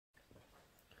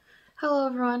Hello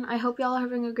everyone, I hope y'all are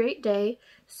having a great day.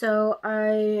 So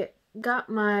I got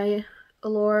my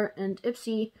Allure and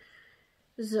Ipsy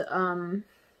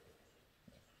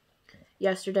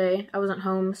yesterday. I wasn't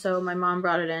home, so my mom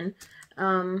brought it in.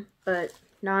 But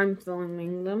now I'm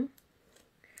filming them.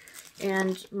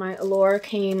 And my Allure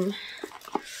came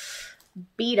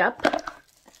beat up,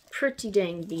 pretty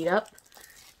dang beat up.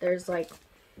 There's like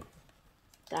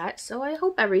that, so I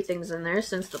hope everything's in there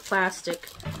since the plastic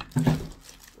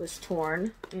was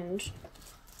torn and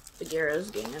the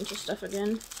Bagheera's getting into stuff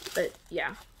again, but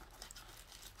yeah.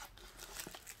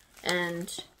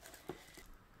 And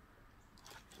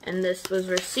this was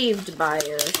received by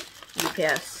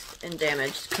UPS in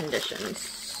damaged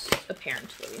conditions,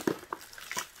 apparently.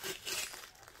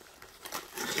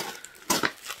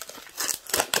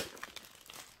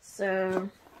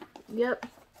 So, yep,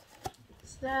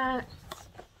 it's that.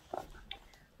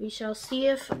 We shall see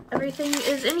if everything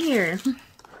is in here.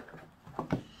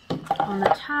 On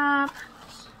the top,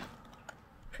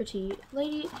 pretty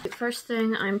lady. The first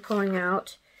thing I'm pulling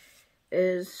out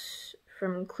is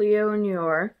from Cleo and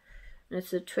Allure, and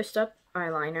it's a twist up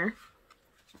eyeliner.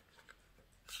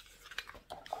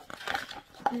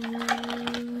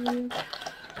 And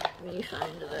let me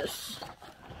find this.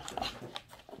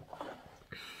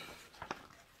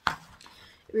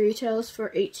 It retails for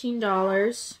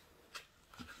 $18,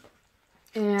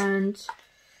 and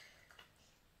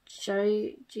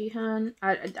Jihan,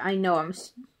 I know I'm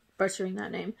butchering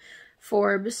that name,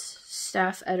 Forbes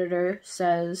staff editor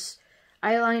says,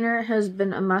 eyeliner has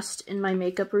been a must in my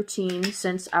makeup routine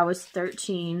since I was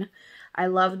 13. I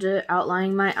loved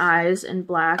outlining my eyes in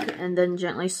black and then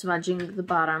gently smudging the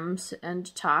bottoms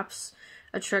and tops,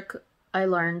 a trick I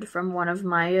learned from one of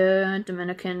my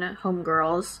Dominican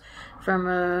homegirls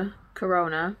from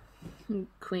Corona,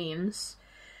 Queens.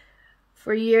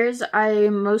 For years, I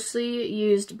mostly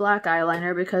used black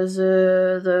eyeliner because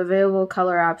the available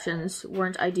color options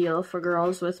weren't ideal for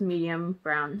girls with medium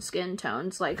brown skin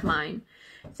tones like mine.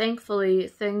 Thankfully,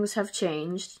 things have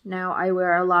changed. Now I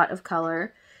wear a lot of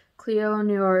color. Cleo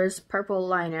and Allure's purple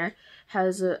liner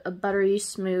has a buttery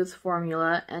smooth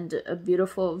formula and a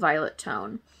beautiful violet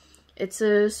tone. It's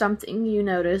something you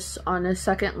notice on a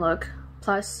second look.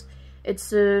 Plus,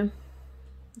 it's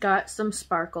got some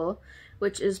sparkle,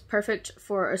 which is perfect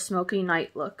for a smoky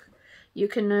night look. You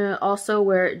can also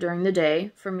wear it during the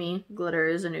day. For me, glitter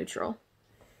is a neutral.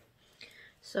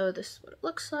 So this is what it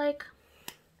looks like.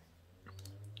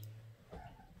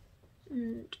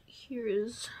 And here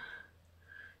is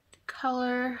the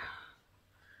color.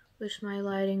 Wish my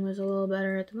lighting was a little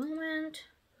better at the moment,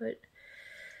 but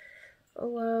oh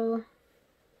well.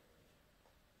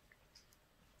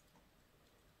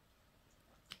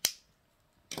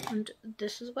 And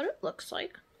this is what it looks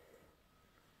like.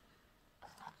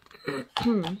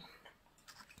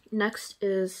 Next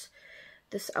is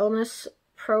this Elemis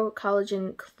Pro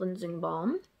Collagen Cleansing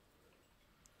Balm.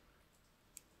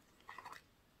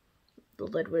 The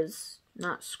lid was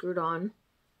not screwed on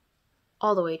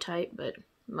all the way tight, but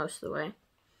most of the way.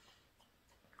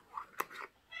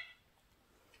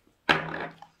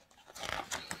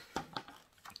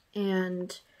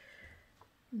 And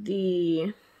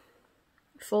the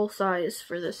full size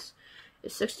for this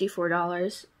is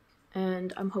 $64,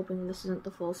 and I'm hoping this isn't the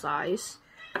full size.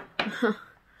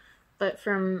 But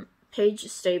from Paige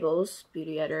Stables,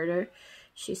 beauty editor,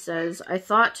 she says, I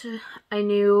thought I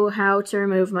knew how to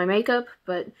remove my makeup,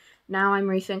 but now I'm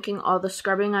rethinking all the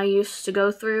scrubbing I used to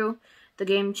go through. The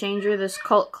game changer, this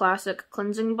cult classic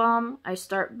cleansing balm. I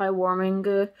start by warming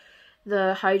the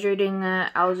hydrating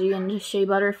algae and shea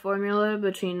butter formula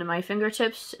between my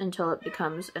fingertips until it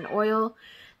becomes an oil.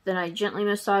 Then I gently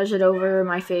massage it over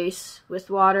my face with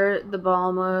water. The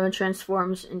balm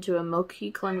transforms into a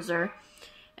milky cleanser,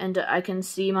 and I can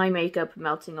see my makeup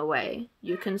melting away.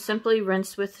 You can simply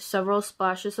rinse with several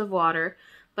splashes of water,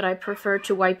 but I prefer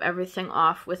to wipe everything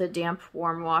off with a damp,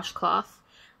 warm washcloth.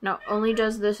 Not only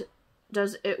does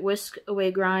it whisk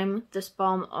away grime, this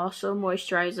balm also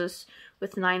moisturizes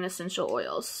with 9 essential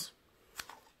oils.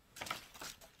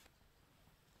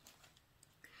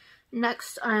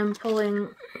 Next, I'm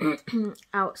pulling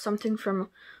out something from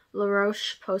La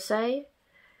Roche-Posay,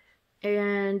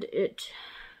 and it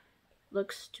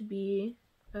looks to be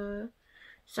a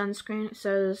sunscreen. It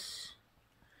says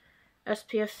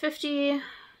SPF 50,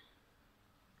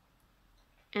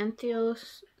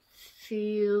 Anthelios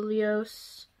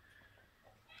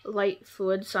Light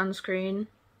Fluid Sunscreen,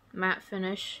 matte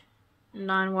finish,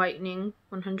 non-whitening,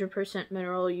 100%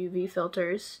 mineral UV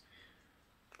filters.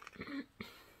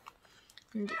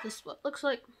 And this is what it looks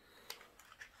like.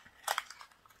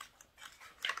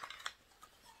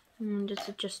 And it's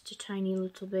just a tiny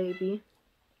little baby.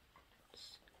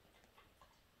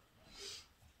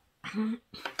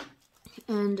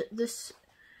 And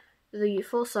the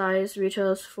full size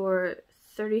retails for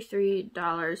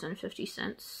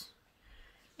 $33.50.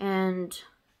 And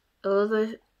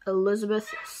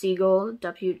Elizabeth Siegel,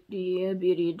 Deputy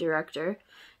Beauty Director,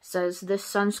 says this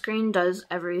sunscreen does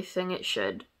everything it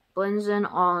should. Blends in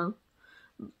on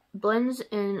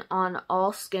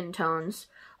all skin tones,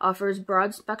 offers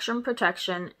broad spectrum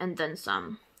protection, and then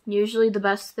some. Usually the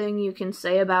best thing you can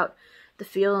say about the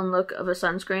feel and look of a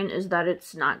sunscreen is that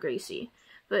it's not greasy.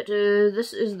 But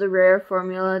this is the rare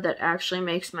formula that actually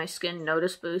makes my skin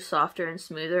noticeably softer and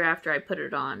smoother after I put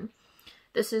it on.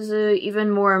 This is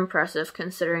even more impressive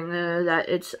considering that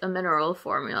it's a mineral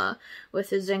formula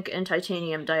with zinc and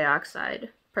titanium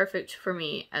dioxide. Perfect for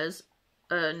me as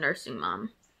a nursing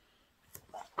mom.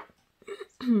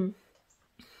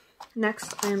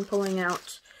 Next, I'm pulling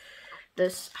out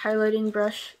this highlighting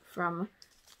brush from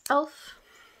e.l.f.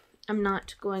 I'm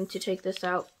not going to take this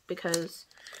out because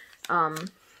I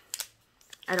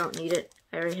don't need it.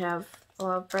 I already have a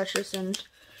lot of brushes and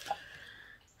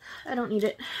I don't need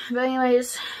it. But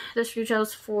anyways, this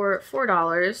retails for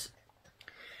 $4.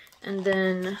 And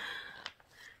then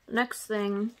the next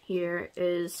thing here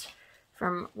is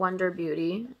from Wonder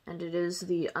Beauty, and it is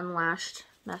the Unlashed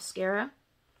Mascara.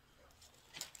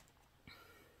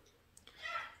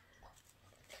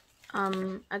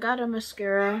 I got a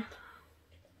mascara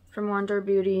from Wonder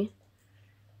Beauty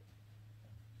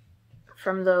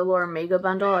from the Allure Mega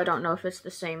Bundle. I don't know if it's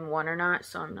the same one or not,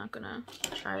 so I'm not gonna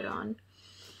try it on.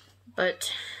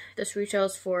 But this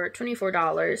retails for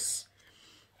 $24.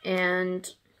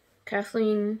 And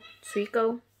Kathleen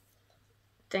Suico,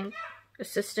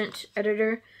 assistant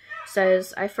editor,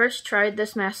 says, I first tried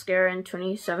this mascara in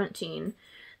 2017,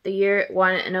 the year it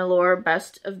won an Allure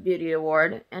Best of Beauty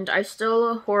Award, and I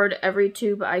still hoard every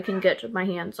tube I can get my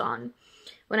hands on.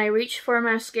 When I reach for a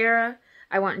mascara,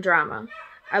 I want drama.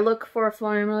 I look for a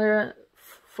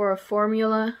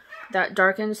formula that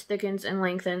darkens, thickens, and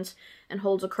lengthens, and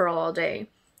holds a curl all day.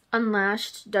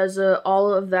 Unlashed does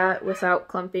all of that without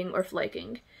clumping or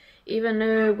flaking.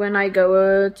 Even when I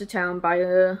go to town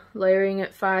by layering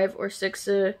it 5 or 6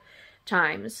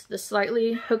 times. The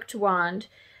slightly hooked wand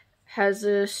has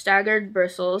staggered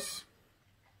bristles,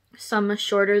 some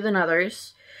shorter than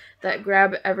others, that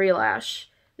grab every lash.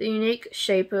 The unique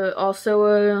shape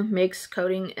also makes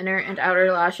coating inner and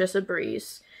outer lashes a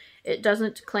breeze. It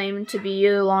doesn't claim to be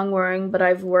long-wearing, but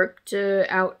I've worked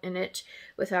out in it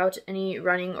without any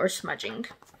running or smudging.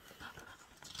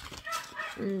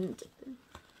 And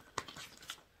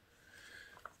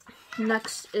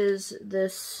next is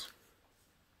this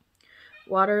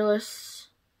waterless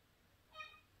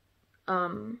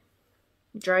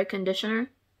dry conditioner.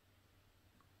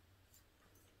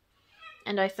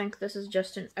 And I think this is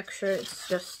just an extra. It's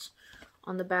just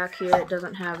on the back here. It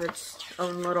doesn't have its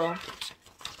own little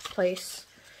place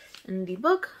in the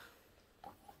book,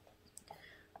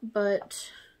 but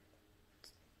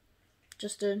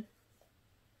just a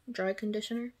dry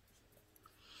conditioner.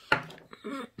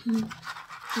 And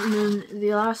then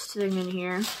the last thing in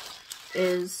here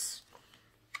is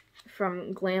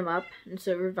from Glam Up. It's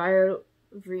a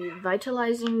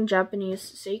revitalizing Japanese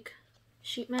sake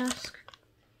sheet mask.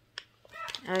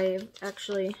 I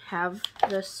actually have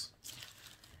this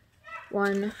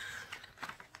one.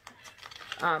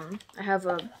 I have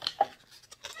a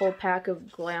whole pack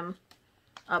of Glam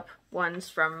Up ones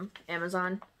from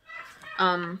Amazon.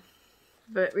 But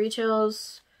it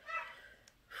retails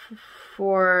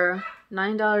for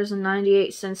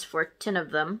 $9.98 for 10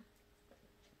 of them.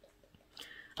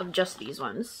 Of just these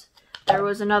ones. There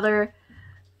was another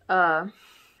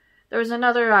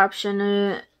option,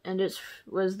 and it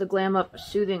was the Glam Up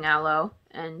Soothing Aloe,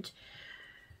 and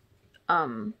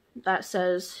that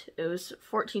says it was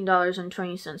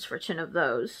 $14.20 for 10 of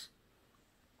those.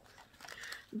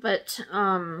 But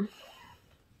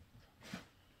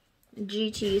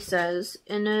GT says,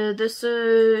 in this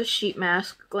sheet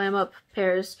mask, Glam Up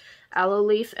pairs aloe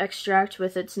leaf extract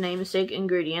with its namesake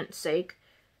ingredient, sake.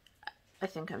 I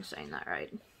think I'm saying that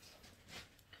right.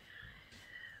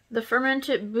 The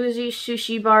fermented boozy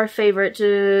sushi bar favorite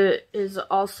is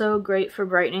also great for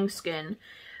brightening skin.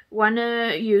 One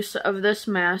use of this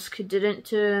mask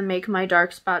didn't make my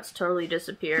dark spots totally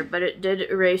disappear, but it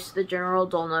did erase the general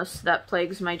dullness that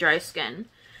plagues my dry skin.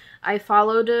 I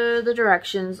followed the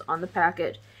directions on the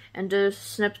packet and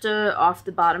snipped off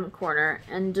the bottom corner,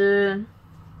 and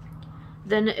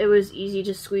then it was easy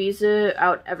to squeeze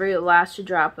out every last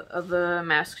drop of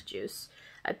mask juice.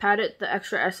 I patted the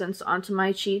extra essence onto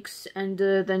my cheeks and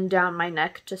then down my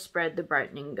neck to spread the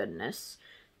brightening goodness.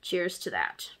 Cheers to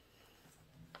that.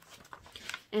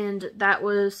 And that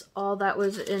was all that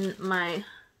was in my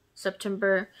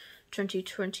September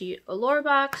 2020 Allure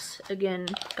box. Again,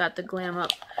 got the Glam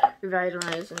Up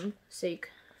Revitalize and Sake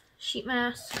sheet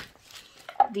mask,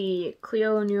 the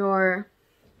Cleo Noir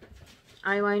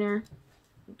eyeliner,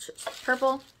 which is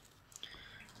purple,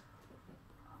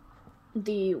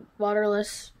 the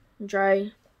waterless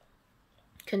dry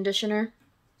conditioner,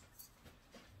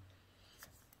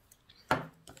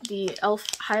 the e.l.f.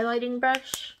 highlighting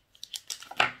brush,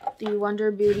 the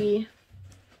Wonder Beauty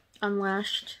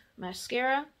Unlashed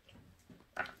mascara,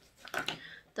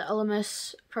 the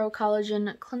Elemis Pro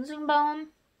Collagen Cleansing Balm,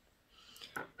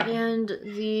 and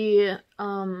the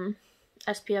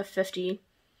SPF 50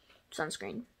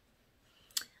 sunscreen.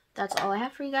 That's all I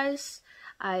have for you guys.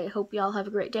 I hope y'all have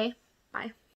a great day. Bye.